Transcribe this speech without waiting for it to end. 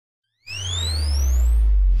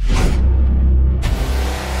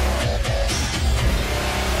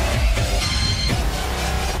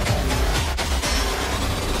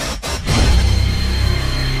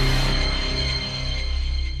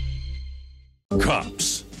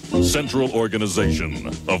C.O.P.S, Central Organization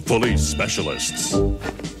of Police Specialists.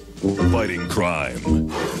 Fighting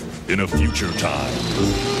crime in a future time.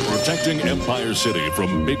 Protecting Empire City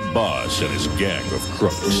from Big Boss and his gang of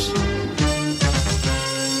crooks.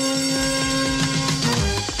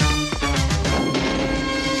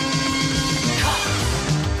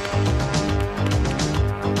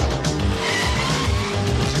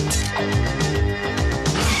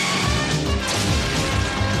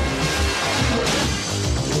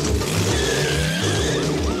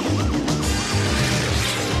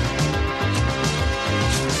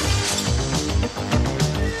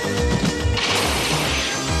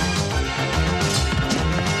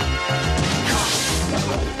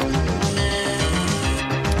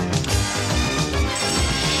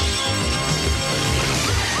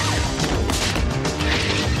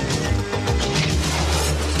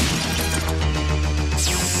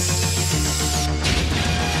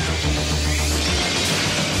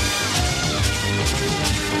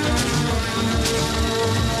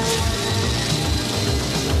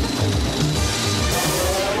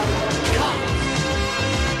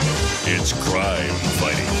 It's crime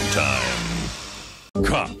fighting time.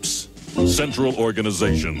 C.O.P.S, Central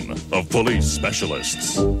Organization of Police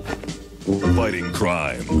Specialists. Fighting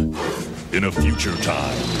crime in a future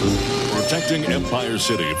time. Protecting Empire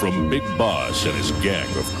City from Big Boss and his gang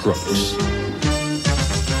of crooks.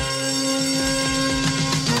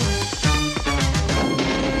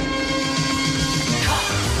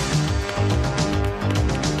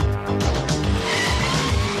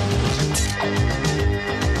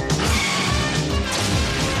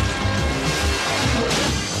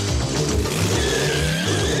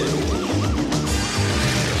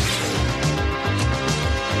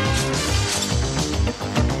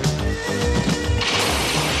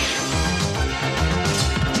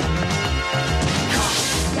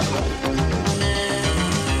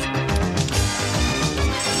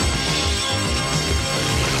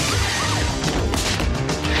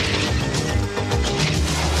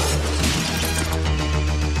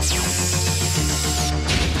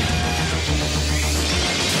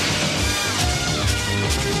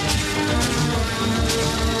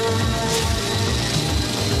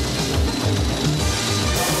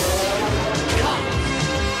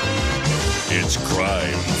 It's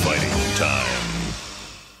crime fighting time.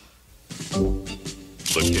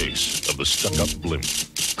 The case of the stuck-up Blimp.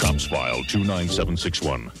 Cops File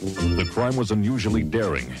 29761. The crime was unusually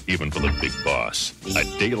daring, even for the big boss. A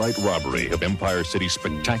daylight robbery of Empire City's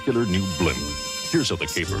spectacular new Blimp. Here's how the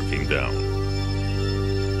caper came down.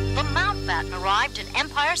 The Mountback arrived in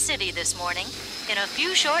Empire City this morning. In a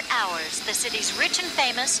few short hours, the city's rich and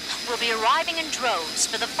famous will be arriving in droves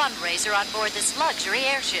for the fundraiser on board this luxury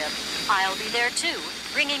airship. I'll be there too,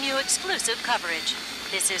 bringing you exclusive coverage.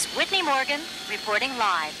 This is Whitney Morgan reporting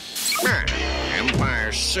live.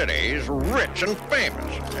 Empire City's rich and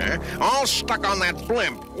famous. All stuck on that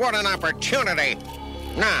Blimp. What an opportunity.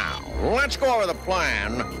 Now, let's go over the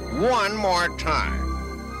plan one more time.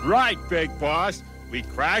 Right, Big Boss. We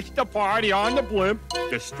crashed the party on the Blimp,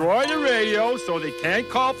 destroy the radio so they can't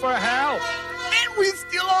call for help. And we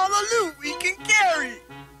steal all the loot we can carry.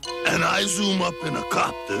 And I zoom up in a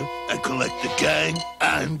copter and collect the gang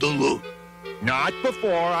and the loot. Not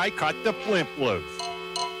before I cut the Blimp loose.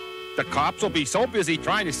 The cops will be so busy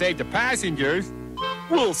trying to save the passengers,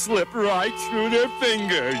 we'll slip right through their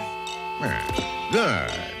fingers. Good.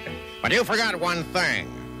 But you forgot one thing.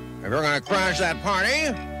 If you're going to crash that party,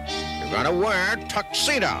 you're going to wear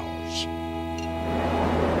tuxedos.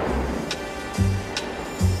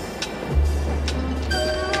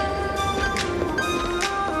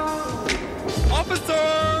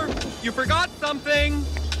 Officer! You forgot something!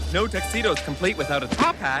 No tuxedo's complete without a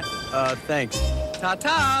top hat. Thanks.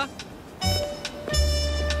 Ta-ta!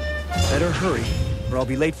 Better hurry, or I'll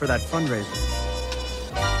be late for that fundraiser.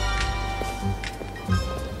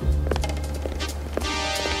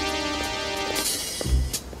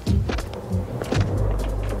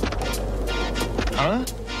 Huh?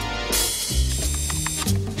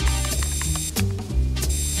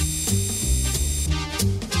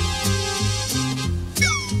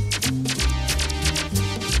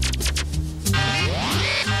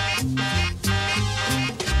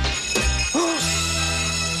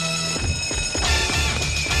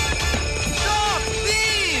 Stop,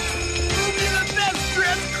 thieves! We'll be the best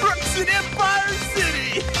dressed crooks in Empire City!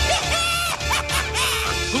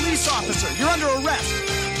 Police officer, you're under arrest!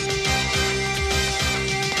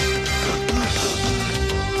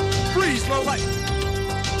 Freeze, low light!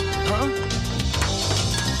 Huh?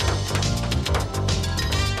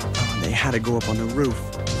 Oh, they had to go up on the roof.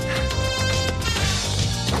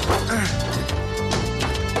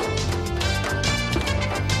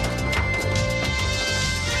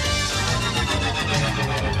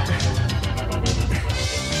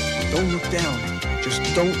 down. Just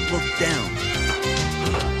don't look down.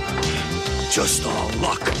 Just all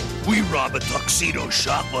luck. We rob a tuxedo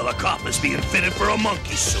shop while a cop is being fitted for a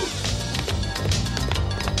monkey suit.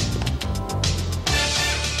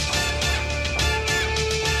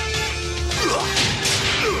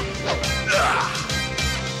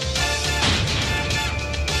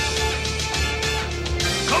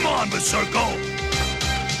 Come on, Berserko!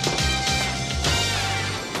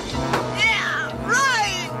 Yeah,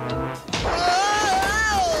 right!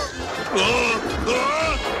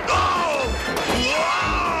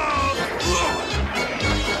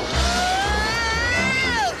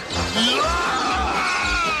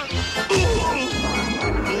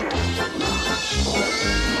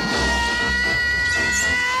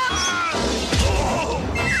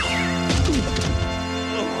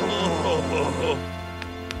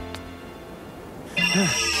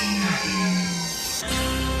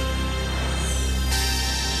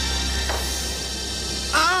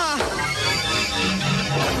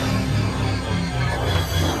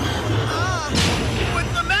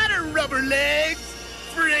 What's the matter, rubber legs?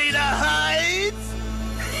 Afraid of heights?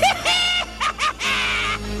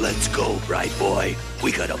 Let's go, bright boy.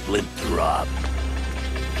 We got a blimp to rob.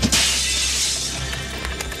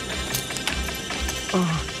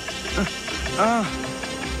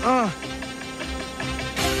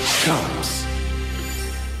 Cops.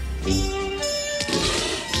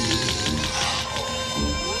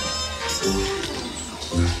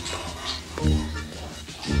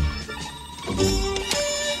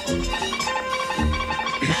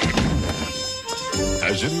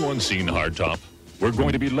 Has anyone seen Hardtop? We're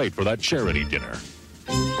going to be late for that charity dinner.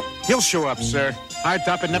 He'll show up, sir.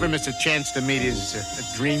 Hardtop had never missed a chance to meet his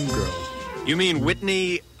dream girl. You mean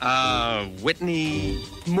Whitney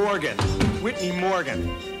Morgan. Whitney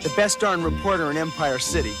Morgan. The best darn reporter in Empire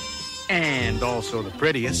City. And also the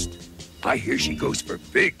prettiest. I hear she goes for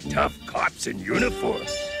big, tough cops in uniform.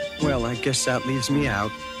 Well, I guess that leaves me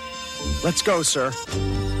out. Let's go, sir.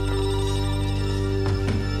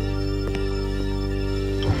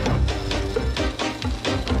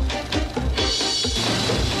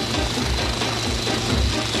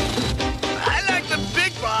 I like the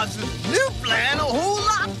big boss's new plan a whole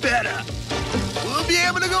lot better. We'll be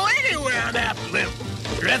able to go anywhere on that blimp.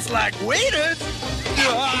 Dressed like waiters.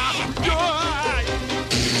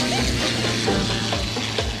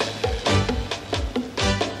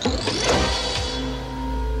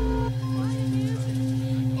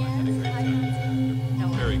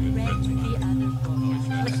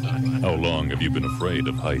 How long have you been afraid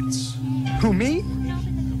of heights? Who, me?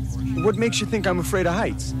 What makes you think I'm afraid of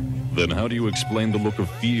heights? Then how do you explain the look of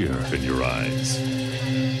fear in your eyes?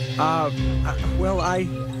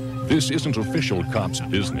 This isn't official cops'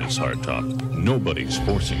 business, Hardtop. Nobody's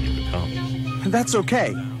forcing you to come. That's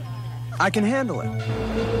okay. I can handle it.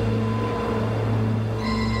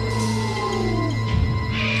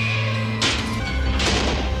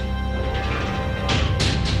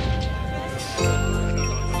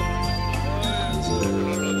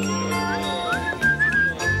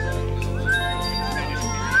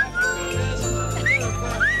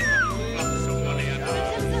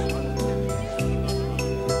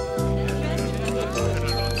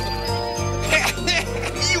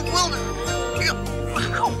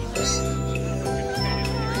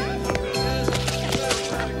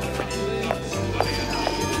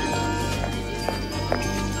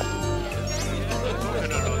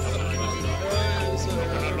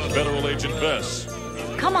 Federal Agent Vess.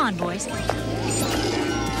 Come on, boys.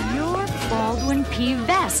 You're Baldwin P.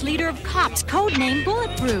 Vess, leader of COPS, codename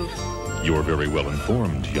Bulletproof. You're very well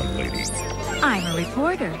informed, young lady. I'm a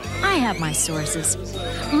reporter. I have my sources.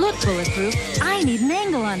 Look, Bulletproof, I need an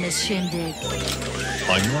angle on this shindig.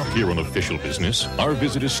 I'm not here on official business. Our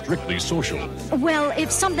visit is strictly social. Well,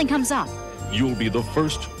 if something comes up. You'll be the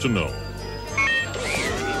first to know.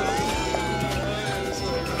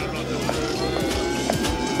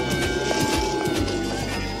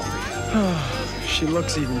 She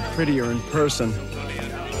looks even prettier in person.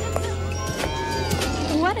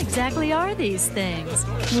 What exactly are these things?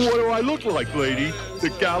 What do I look like, lady? The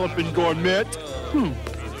galloping gourmet?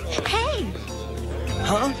 Hey!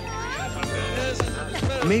 Huh?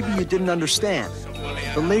 Maybe you didn't understand.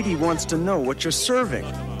 The lady wants to know what you're serving.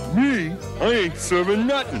 Me? I ain't serving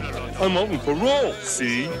nothing. I'm out on parole,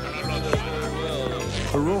 see?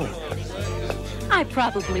 Parole. I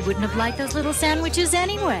probably wouldn't have liked those little sandwiches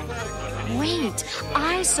anyway. Wait,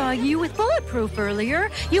 I saw you with Bulletproof earlier.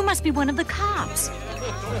 You must be one of the cops.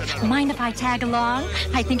 Mind if I tag along?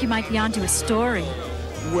 I think you might be onto a story.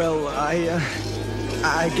 Well,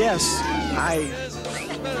 I guess.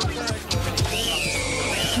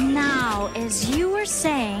 Now, as you were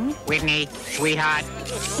saying... Whitney, sweetheart,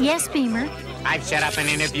 Yes, Beamer? I've set up an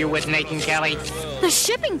interview with Nathan Kelly. The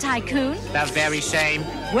shipping tycoon? The very same.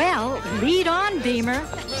 Well, lead on, Beamer.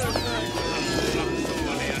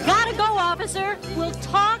 Gotta go, officer. We'll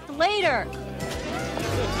talk later.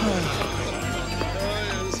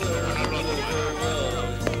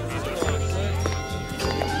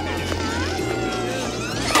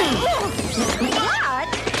 What?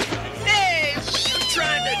 Hey, what are you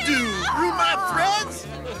trying to do? Ruin my threads?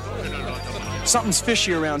 Something's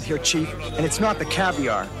fishy around here, Chief, and it's not the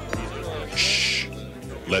caviar. Shh.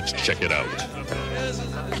 Let's check it out.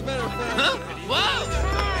 Huh? Whoa!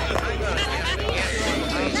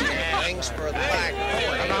 Thanks for the back.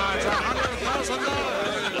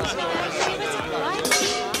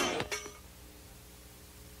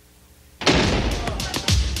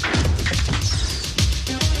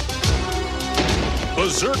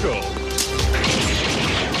 Berserko.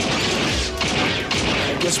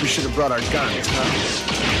 I guess we should have brought our guns, huh?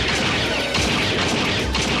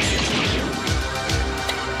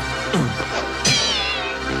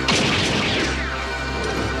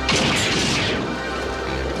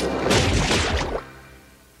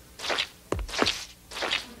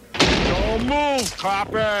 Don't move,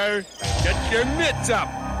 copper. Get your mitts up.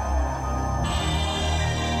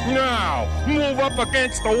 Now, move up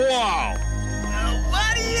against the wall.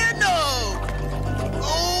 What do you know?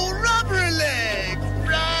 Old rubber leg,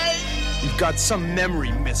 right? You've got some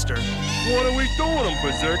memory, mister. What are we doing,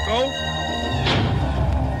 Berserko?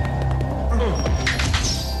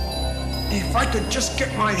 If I could just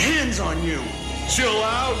get my hands on you. Chill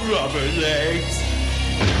out, rubber legs.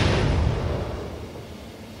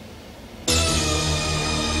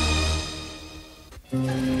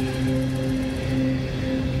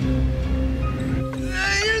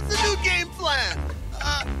 Here's the new game plan.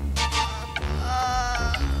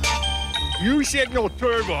 You signal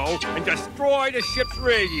turbo and destroy the ship's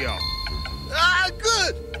radio.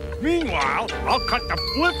 Good. Meanwhile, I'll cut the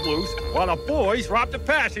Blimp loose while the boys rob the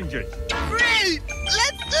passengers. Great.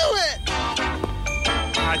 Let's do it.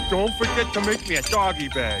 Don't forget to make me a doggy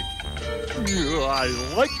bag. I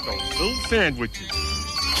like those little sandwiches.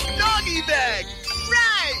 Doggy bag.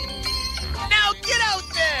 Right. Now get out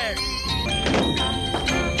there.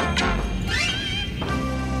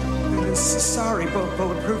 Sorry,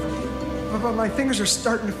 Bulletproof, but my fingers are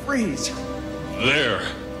starting to freeze. There.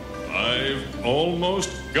 I've almost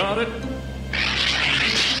got it.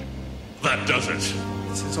 That does it.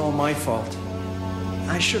 This is all my fault.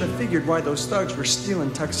 I should have figured why those thugs were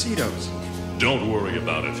stealing tuxedos. Don't worry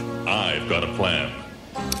about it. I've got a plan.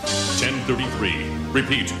 1033.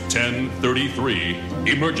 Repeat, 1033.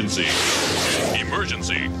 Emergency.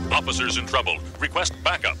 Emergency. Officers in trouble. Request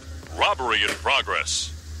backup. Robbery in progress.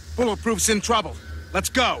 Bulletproof's in trouble. Let's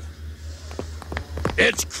go.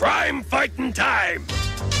 It's crime fighting time.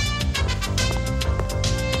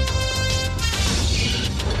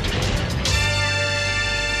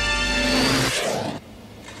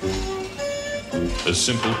 A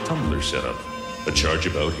simple tumbler setup. A charge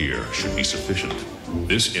about here should be sufficient.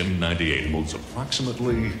 This M98 holds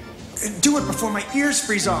approximately... Do it before my ears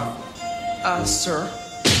freeze off. Sir?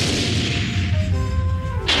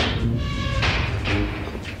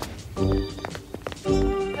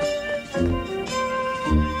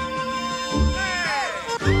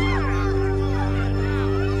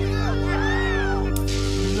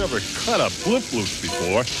 Never cut a Blimp loose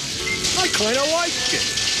before. I kind of like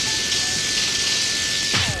it.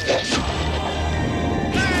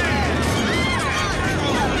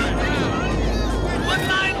 One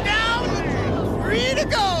line down. Free to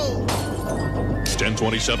go.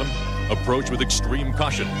 1027. Approach with extreme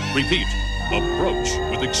caution. Repeat. Approach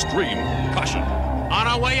with extreme caution. On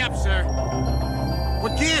our way up, sir.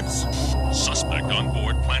 What gives? Suspect on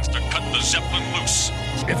board plans to cut the Zeppelin loose.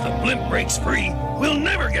 If the Blimp breaks free, we'll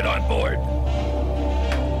never get on board.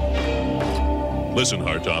 Listen,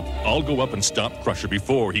 Hardtop. I'll go up and stop Crusher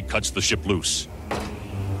before he cuts the ship loose.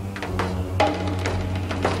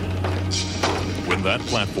 When that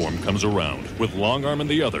platform comes around, with Longarm and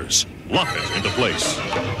the others, lock it into place.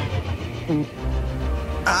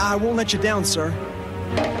 I won't let you down, sir.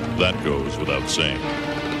 That goes without saying.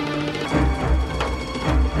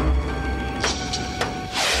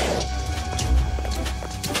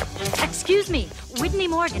 Excuse me, Whitney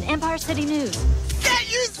Morgan, Empire City News. Can't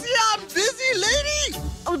you see I'm busy, lady?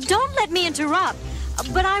 Oh, don't let me interrupt.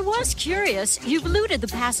 But I was curious. You've looted the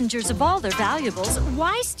passengers of all their valuables.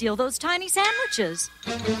 Why steal those tiny sandwiches?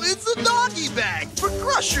 It's a doggy bag for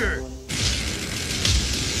Crusher.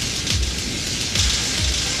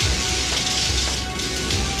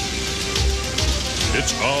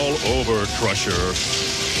 It's all over, Crusher.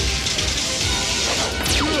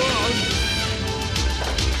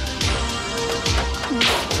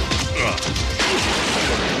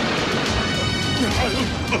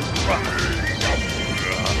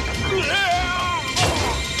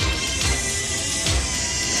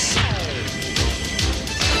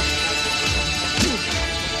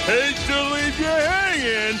 Hate to leave you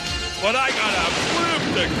hanging, but I got a blimp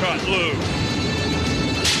to cut loose.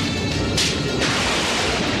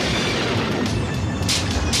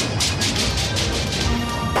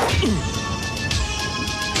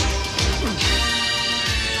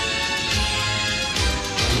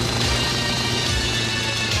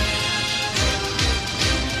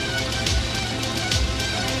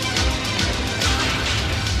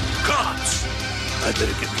 Cops! I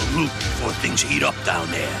better get the loot before things heat up down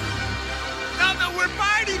there. Now that we're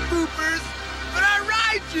party poopers, but our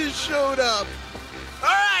ride just showed up. All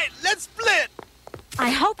right, let's split.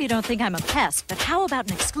 I hope you don't think I'm a pest, but how about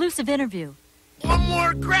an exclusive interview? One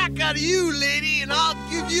more crack out of you, lady, and I'll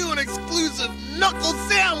give you an exclusive knuckle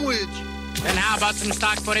sandwich. Then how about some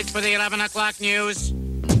stock footage for the 11 o'clock news?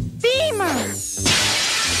 Beamer!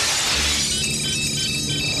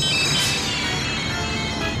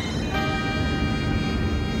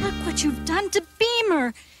 Look what you've done to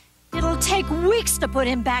Beamer. It'll take weeks to put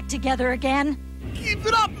him back together again. Keep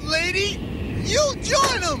it up, lady. You'll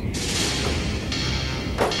join him.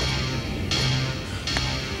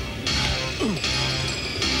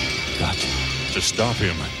 Got to stop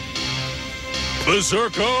him.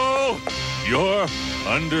 Berserko, you're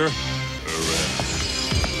under arrest.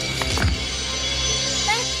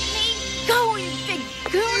 Let me go, you big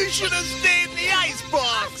goon. You should have stayed in the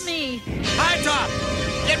icebox. Let me. Hardtop,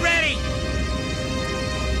 get ready.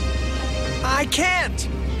 I can't.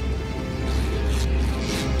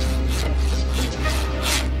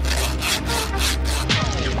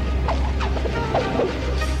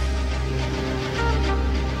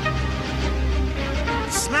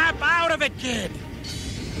 Snap out of it, kid.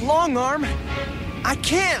 Long arm. I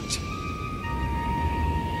can't.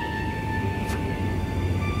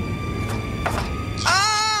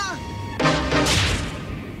 Ah!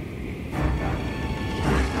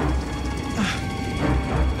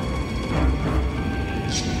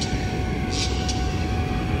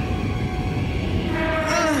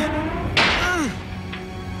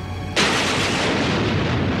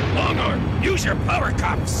 Long arm, use your power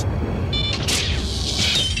cups.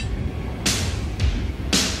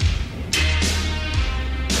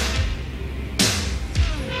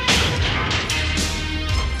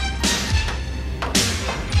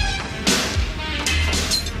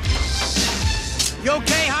 You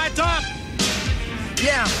okay, Hardtop?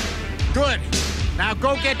 Yeah. Good. Now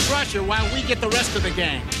go get Crusher while we get the rest of the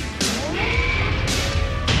gang.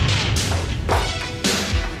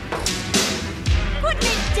 Put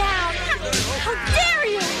me down! How dare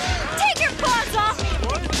you! Take your paws off me,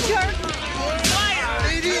 jerk! Quiet,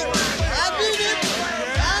 lady. I did it.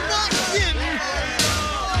 I'm not kidding.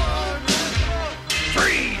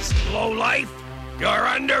 Freeze, lowlife. You're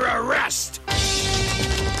under arrest.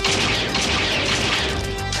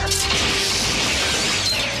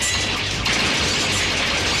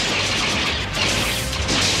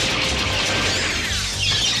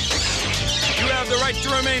 You have the right to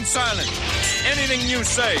remain silent. Anything you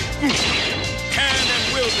say can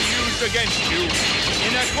and will be used against you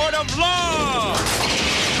in a court of law.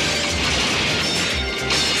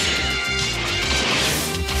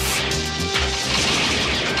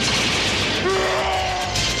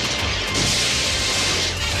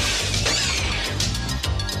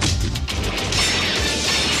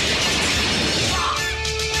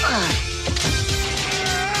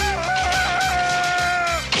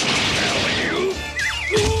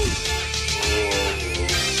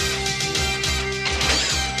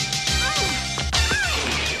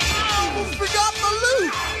 Almost forgot my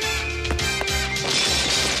loot.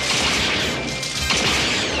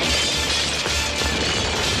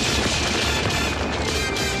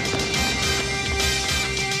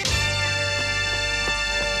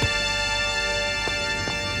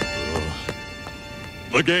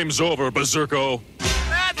 The game's over, Berserko.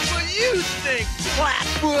 That's what you think,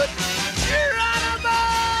 Flatfoot. Geronimo!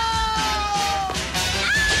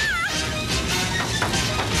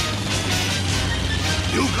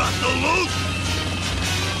 You got the loot?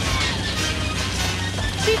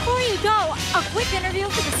 Before you go, a quick interview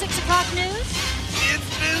for the 6 o'clock news? It's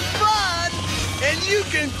been fun, and you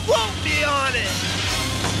can quote me on it.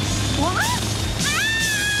 What?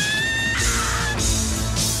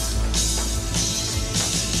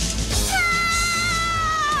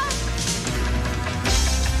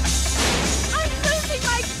 I'm losing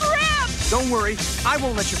worry. I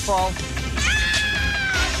won't let you fall.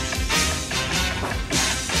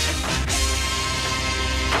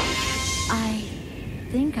 I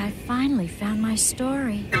think I finally found my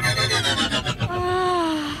story.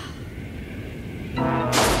 Ah.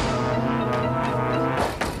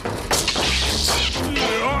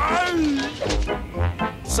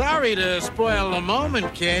 Sorry to spoil the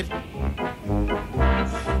moment, kid.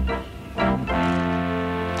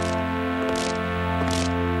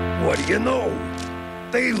 What do you know?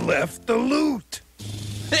 They left the loot.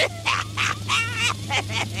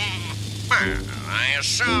 I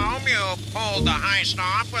assume you pulled the heist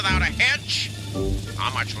off without a hitch?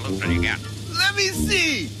 How much loot did you get? Let me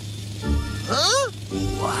see. Huh?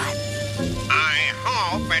 What? I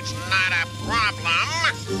hope it's not a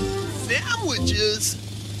problem. Sandwiches?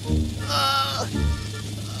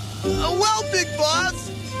 Well, Big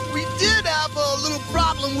Boss, we did have a little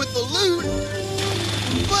problem with the loot.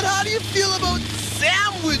 But how do you feel about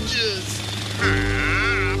sandwiches?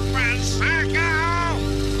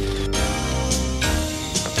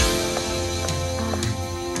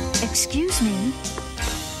 Excuse me,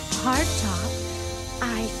 Hardtop.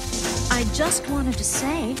 I just wanted to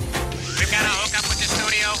say... We've got a hookup with the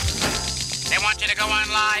studio. They want you to go on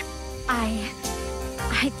live. I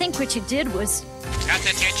think what you did was... Got the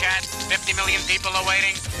chit-chat. 50 million people are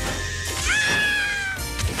waiting.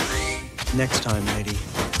 Next time, lady.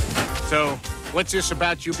 So, what's this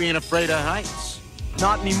about you being afraid of heights?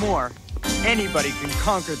 Not anymore. Anybody can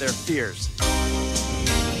conquer their fears.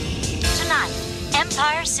 Tonight,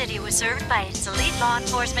 Empire City was served by its elite law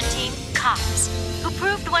enforcement team, C.O.P.S, who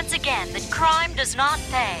proved once again that crime does not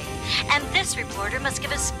pay. And this reporter must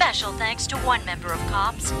give a special thanks to one member of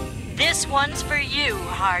C.O.P.S. This one's for you,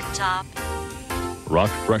 Hardtop.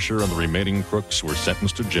 Rock Crusher and the remaining crooks were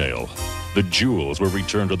sentenced to jail. The jewels were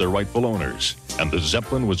returned to their rightful owners, and the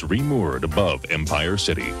Zeppelin was remoored above Empire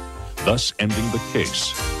City, thus ending the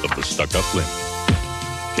case of the stuck-up Blimp.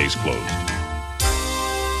 Case closed.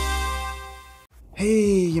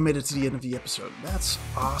 Hey, you made it to the end of the episode. That's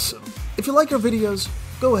awesome. If you like our videos,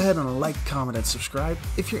 go ahead and like, comment, and subscribe.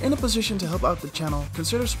 If you're in a position to help out the channel,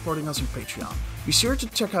 consider supporting us on Patreon. Be sure to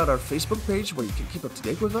check out our Facebook page where you can keep up to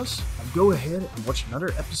date with us, and go ahead and watch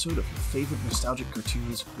another episode of your favorite nostalgic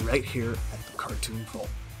cartoons right here at the Cartoon Vault.